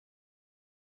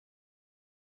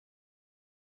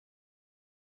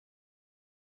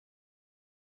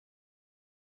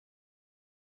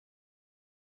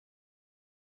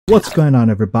What's going on,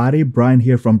 everybody? Brian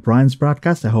here from Brian's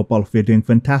Broadcast. I hope all of you are doing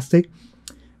fantastic.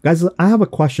 Guys, I have a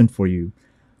question for you.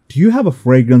 Do you have a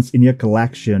fragrance in your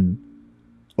collection,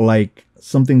 like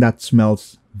something that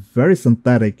smells very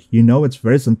synthetic? You know it's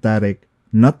very synthetic.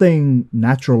 Nothing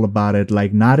natural about it,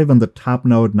 like not even the top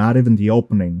note, not even the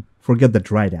opening. Forget the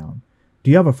dry down.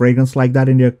 Do you have a fragrance like that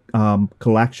in your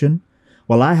collection?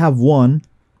 Well, I have one.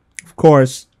 Of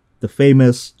course, the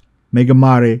famous Mega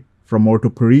Mare from Orto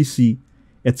Parisi.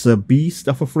 It's a beast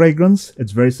of a fragrance.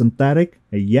 It's very synthetic,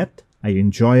 yet I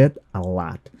enjoy it a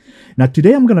lot. Now,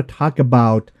 today I'm going to talk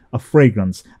about a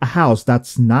fragrance, a house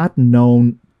that's not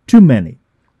known to many,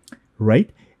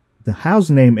 right? The house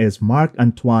name is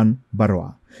Marc-Antoine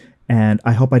Barrois, and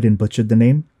I hope I didn't butcher the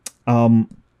name. The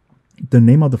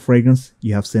name of the fragrance,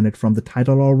 you have seen it from the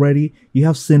title already. You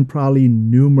have seen probably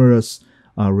numerous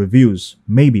reviews,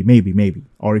 maybe.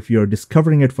 Or if you're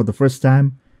discovering it for the first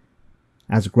time,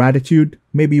 as gratitude,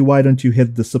 maybe why don't you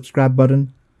hit the subscribe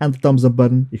button and the thumbs up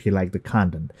button if you like the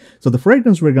content. So the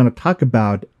fragrance we're going to talk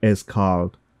about is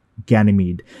called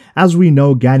Ganymede. As we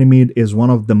know, Ganymede is one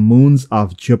of the moons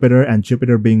of Jupiter, and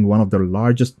Jupiter being one of the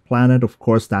largest planet, of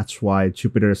course, that's why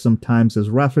Jupiter sometimes is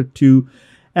referred to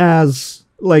as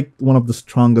like one of the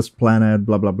strongest planet,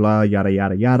 blah, blah, blah, yada,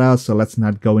 yada, yada. So let's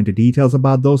not go into details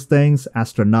about those things,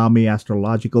 astronomy,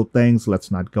 astrological things.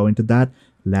 Let's not go into that.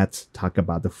 Let's talk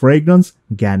about the fragrance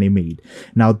Ganymede.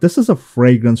 Now, this is a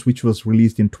fragrance which was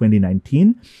released in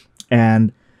 2019,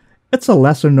 and it's a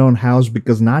lesser known house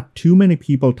because not too many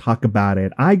people talk about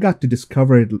it. I got to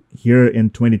discover it here in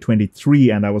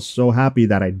 2023, and I was so happy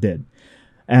that I did.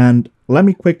 And let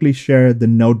me quickly share the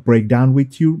note breakdown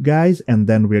with you guys, and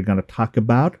then we're going to talk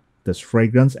about this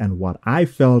fragrance and what I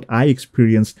felt I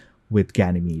experienced with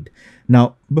Ganymede.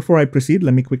 Now, before I proceed,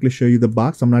 let me quickly show you the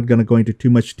box. I'm not going to go into too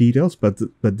much details, but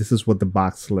this is what the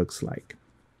box looks like.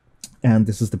 And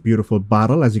this is the beautiful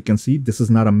bottle. As you can see, this is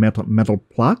not a metal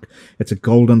plaque. It's a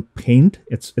golden paint.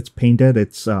 It's painted.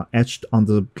 It's etched on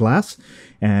the glass,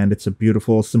 and it's a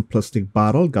beautiful, simplistic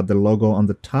bottle. Got the logo on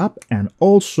the top and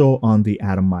also on the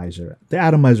atomizer. The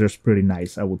atomizer is pretty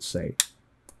nice, I would say.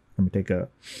 Let me take a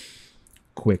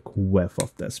quick whiff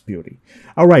of this beauty.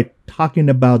 All right, talking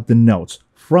about the notes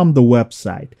from the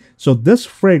website. So this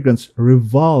fragrance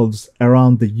revolves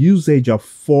around the usage of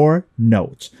 4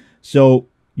 notes. So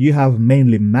you have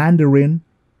mainly mandarin,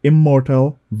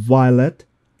 immortelle, violet,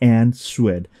 and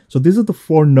suede. So these are the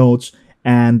 4 notes,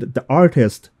 and the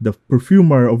artist, the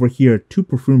perfumer over here, 2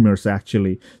 perfumers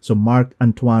actually. So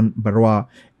Marc-Antoine Barrois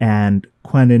and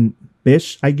Quentin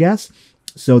Bisch, I guess.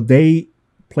 So they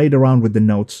played around with the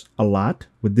notes a lot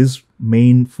with these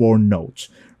main 4 notes,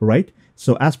 right?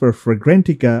 So as per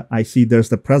Fragrantica, I see there's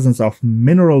the presence of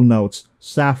mineral notes,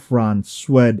 saffron,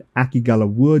 suede,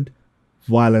 akigala wood,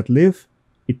 violet leaf,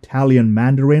 Italian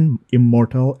mandarin,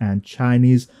 immortelle, and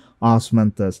Chinese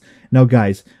osmanthus. Now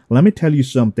guys, let me tell you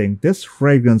something. This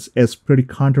fragrance is pretty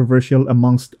controversial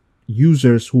amongst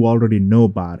users who already know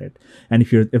about it. And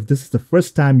if this is the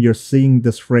first time you're seeing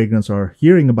this fragrance or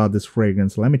hearing about this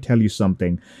fragrance, let me tell you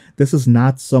something. This is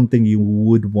not something you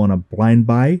would want to blind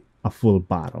buy a full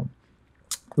bottle.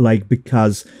 Like,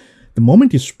 because the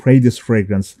moment you spray this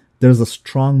fragrance, there's a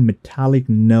strong metallic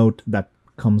note that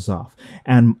comes off.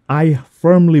 And I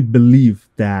firmly believe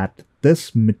that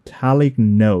this metallic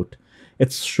note,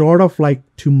 it's sort of like,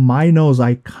 to my nose,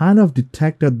 I kind of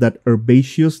detected that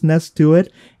herbaceousness to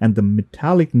it, and the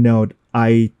metallic note,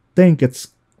 I think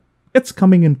it's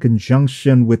coming in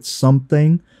conjunction with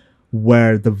something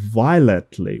where the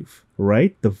violet leaf,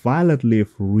 right? The violet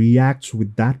leaf reacts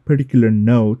with that particular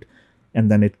note, and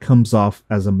then it comes off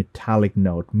as a metallic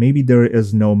note. Maybe there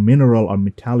is no mineral or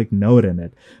metallic note in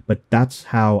it, but that's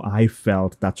how I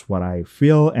felt. That's what I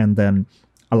feel. And then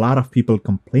a lot of people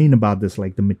complain about this,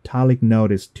 like the metallic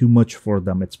note is too much for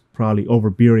them. It's probably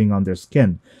overbearing on their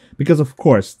skin. Because of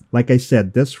course, like I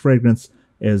said, this fragrance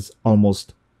is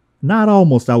not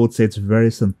almost, I would say it's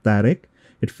very synthetic.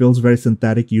 It feels very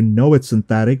synthetic. You know it's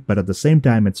synthetic, but at the same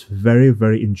time, it's very,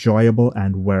 very enjoyable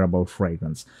and wearable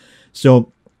fragrance.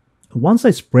 So once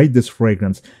I sprayed this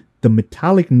fragrance, the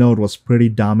metallic note was pretty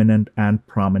dominant and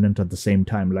prominent at the same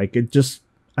time. Like I just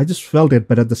felt it,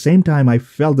 but at the same time, I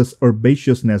felt this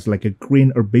herbaceousness, like a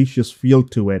green herbaceous feel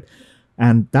to it.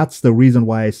 And that's the reason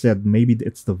why I said maybe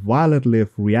it's the violet leaf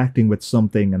reacting with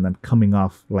something and then coming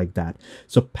off like that.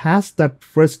 So past that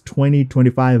first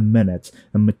 20-25 minutes,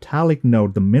 the metallic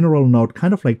note, the mineral note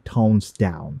kind of like tones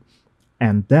down.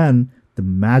 And then the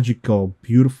magical,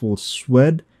 beautiful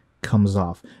suede comes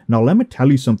off. Now, let me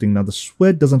tell you something. Now, the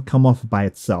suede doesn't come off by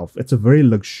itself. It's a very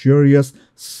luxurious,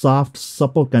 soft,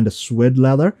 supple kind of suede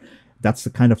leather. That's the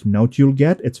kind of note you'll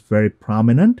get. It's very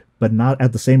prominent, but not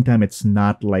at the same time, it's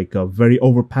not like a very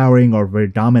overpowering or very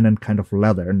dominant kind of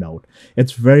leather note.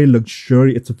 It's very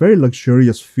luxurious. It's a very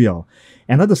luxurious feel.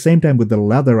 And at the same time with the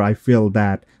leather, I feel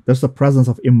that there's the presence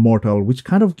of immortelle, which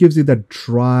kind of gives you that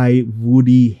dry,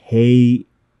 woody hay,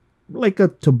 like a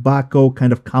tobacco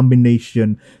kind of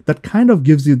combination that kind of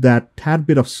gives you that tad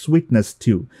bit of sweetness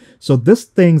too. So these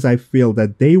things, I feel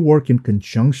that they work in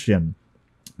conjunction.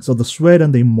 So the suede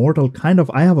and the immortelle kind of,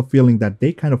 I have a feeling that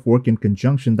they kind of work in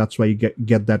conjunction. That's why you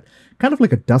get that kind of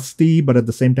like a dusty, but at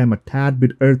the same time a tad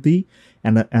bit earthy,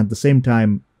 and at the same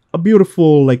time a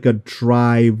beautiful, like a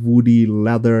dry, woody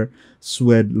leather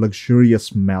suede luxurious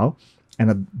smell.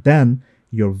 And then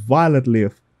your violet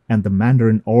leaf and the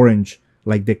mandarin orange,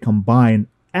 like they combine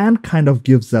and kind of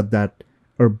gives that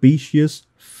herbaceous,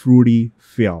 fruity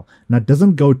feel. Now it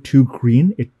doesn't go too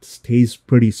green. It stays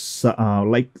pretty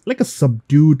like a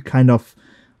subdued kind of,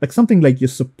 like something like you're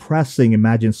suppressing.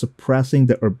 Imagine suppressing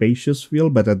the herbaceous feel,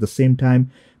 but at the same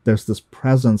time there's this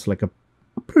presence, like a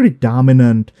pretty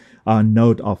dominant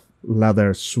note of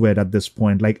leather suede at this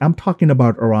point. Like I'm talking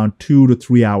about around 2 to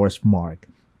 3 hours mark.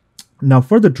 Now,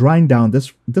 for the drying down,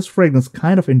 this fragrance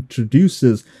kind of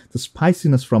introduces the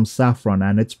spiciness from saffron,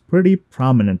 and it's pretty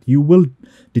prominent. You will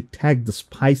detect the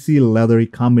spicy, leathery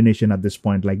combination at this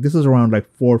point. Like this is around like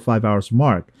 4 or 5 hours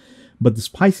mark. But the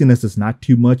spiciness is not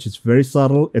too much. It's very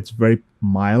subtle. It's very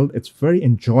mild. It's very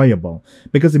enjoyable.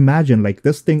 Because imagine, like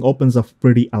this thing opens up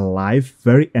pretty alive,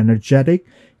 very energetic,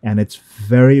 and it's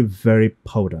very, very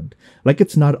potent. Like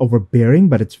it's not overbearing,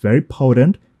 but it's very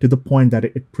potent, to the point that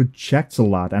it projects a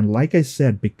lot. And like I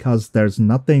said, because there's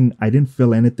nothing, I didn't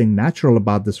feel anything natural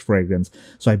about this fragrance.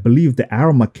 So I believe the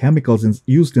aroma chemicals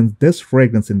used in this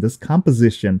fragrance, in this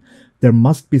composition, there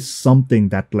must be something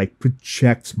that like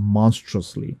projects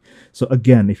monstrously. So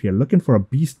again, if you're looking for a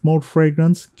beast mode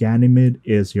fragrance, Ganymede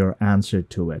is your answer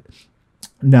to it.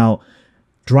 Now,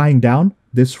 drying down,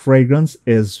 this fragrance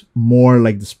is more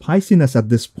like the spiciness at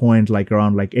this point, like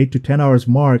around like 8 to 10 hours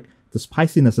mark, the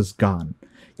spiciness is gone.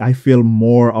 I feel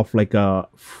more of like a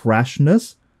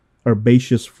freshness,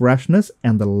 herbaceous freshness,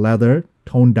 and the leather,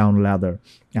 toned down leather.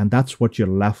 And that's what you're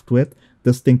left with.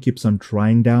 This thing keeps on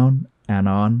drying down and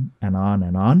on and on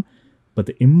and on. But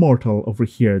the immortelle over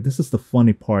here, this is the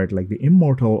funny part, like the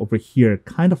immortelle over here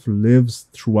kind of lives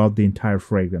throughout the entire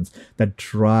fragrance. That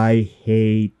dry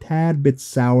hay, tad bit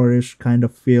sourish kind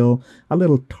of feel, a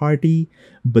little tarty.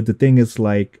 But the thing is,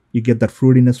 like, you get that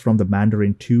fruitiness from the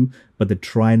mandarin too, but the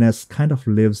dryness kind of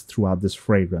lives throughout this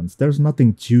fragrance. There's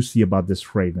nothing juicy about this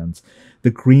fragrance. The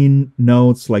green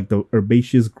notes, like the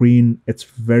herbaceous green, it's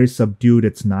very subdued.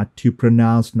 It's not too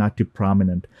pronounced, not too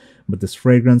prominent. But this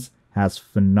fragrance has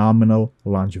phenomenal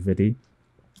longevity,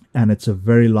 and it's a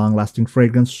very long-lasting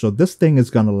fragrance. So this thing is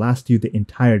gonna last you the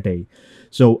entire day.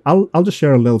 So I'll just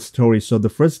share a little story. So the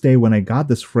first day when I got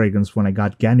this fragrance, when I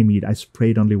got Ganymede, I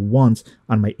sprayed only once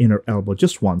on my inner elbow,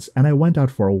 just once, and I went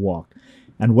out for a walk.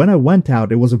 And when I went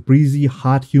out, it was a breezy,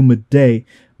 hot, humid day,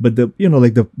 but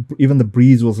even the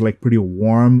breeze was like pretty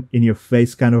warm in your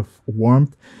face, kind of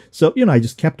warmth. So I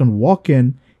just kept on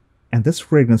walking, and this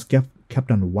fragrance kept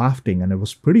on wafting, and it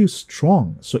was pretty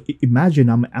strong. So imagine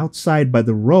I'm outside by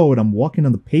the road, I'm walking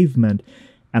on the pavement,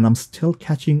 and I'm still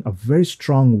catching a very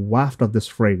strong waft of this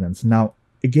fragrance. Now,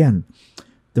 again,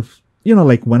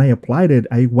 like when I applied it,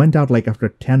 I went out like after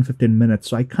 10-15 minutes,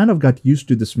 so I kind of got used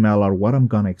to the smell or what I'm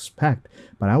gonna expect,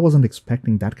 but I wasn't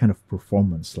expecting that kind of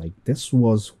performance. Like this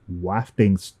was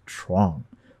wafting strong,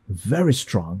 very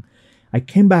strong. I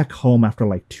came back home after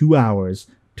like 2 hours,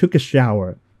 took a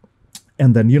shower,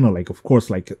 and then, like, of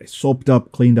course, like I soaped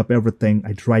up, cleaned up everything,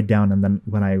 I dried down, and then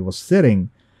when I was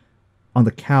sitting on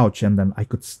the couch, and then I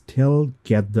could still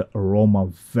get the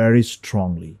aroma very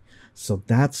strongly. So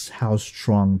that's how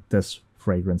strong this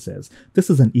fragrance is. This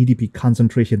is an EDP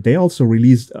concentration. They also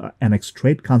released an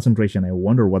extrait concentration. I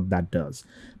wonder what that does.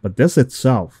 But this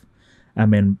itself, I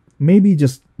mean, maybe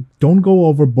just don't go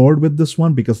overboard with this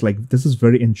one, because like this is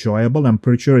very enjoyable. I'm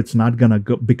pretty sure it's not gonna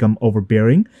become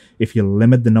overbearing if you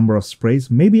limit the number of sprays.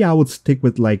 Maybe I would stick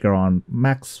with like around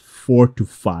max 4 to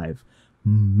 5.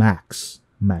 Max.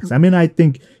 I mean, I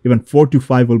think even 4 to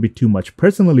 5 will be too much.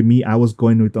 Personally, me, I was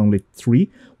going with only 3.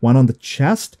 1 on the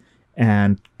chest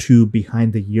and 2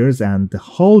 behind the ears. And the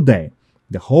whole day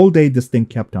this thing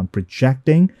kept on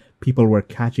projecting. People were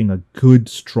catching a good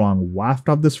strong waft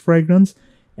of this fragrance,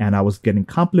 and I was getting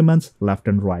compliments left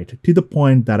and right, to the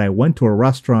point that I went to a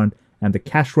restaurant, and the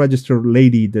cash register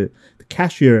lady, the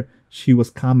cashier, she was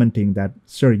commenting that,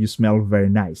 "Sir, you smell very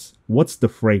nice. What's the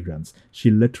fragrance?"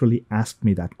 She literally asked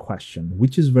me that question,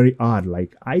 which is very odd.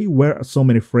 Like, I wear so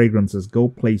many fragrances, go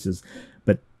places,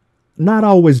 but not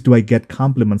always do I get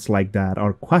compliments like that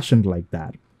or questioned like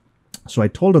that. So I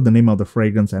told her the name of the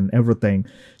fragrance and everything.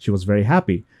 She was very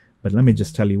happy. But let me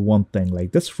just tell you one thing,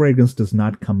 like this fragrance does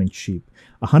not come in cheap.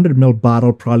 A 100 ml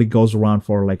bottle probably goes around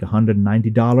for like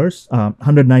 $190,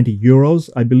 190 euros,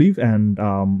 I believe, and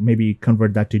maybe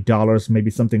convert that to dollars,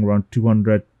 maybe something around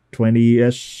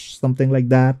 220-ish, something like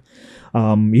that.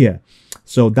 Yeah.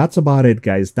 So that's about it,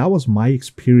 guys. That was my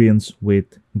experience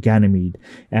with Ganymede.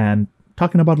 And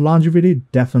talking about longevity,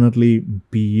 definitely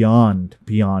beyond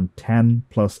 10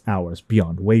 plus hours,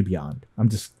 beyond, way beyond. I'm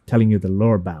just telling you the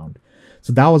lower bound.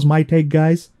 So that was my take,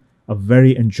 guys. A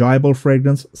very enjoyable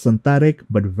fragrance, synthetic,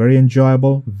 but very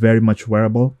enjoyable, very much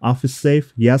wearable, office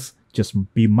safe. Yes,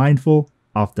 just be mindful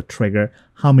of the trigger,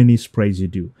 how many sprays you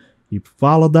do. You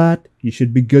follow that, you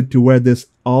should be good to wear this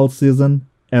all season,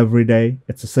 every day.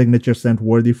 It's a signature scent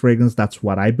worthy fragrance. That's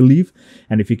what I believe.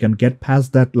 And if you can get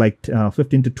past that, like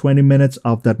 15 to 20 minutes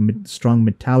of that strong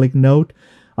metallic note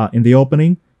in the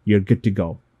opening, you're good to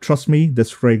go. Trust me,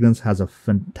 this fragrance has a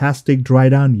fantastic dry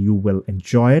down. You will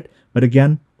enjoy it. But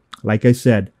again, like I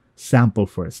said, sample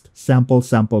first. Sample,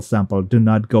 sample, sample. Do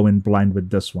not go in blind with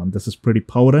this one. This is pretty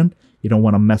potent. You don't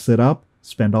want to mess it up,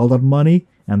 spend all that money,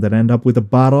 and then end up with a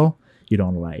bottle you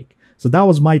don't like. So that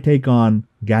was my take on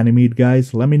Ganymede,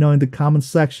 guys. Let me know in the comments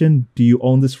section. Do you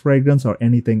own this fragrance or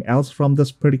anything else from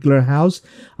this particular house?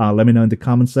 Let me know in the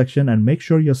comments section, and make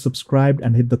sure you're subscribed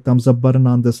and hit the thumbs up button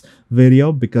on this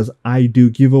video, because I do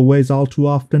giveaways all too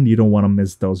often. You don't want to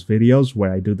miss those videos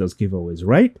where I do those giveaways,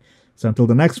 right? So until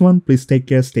the next one, please take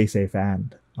care, stay safe,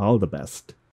 and all the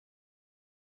best.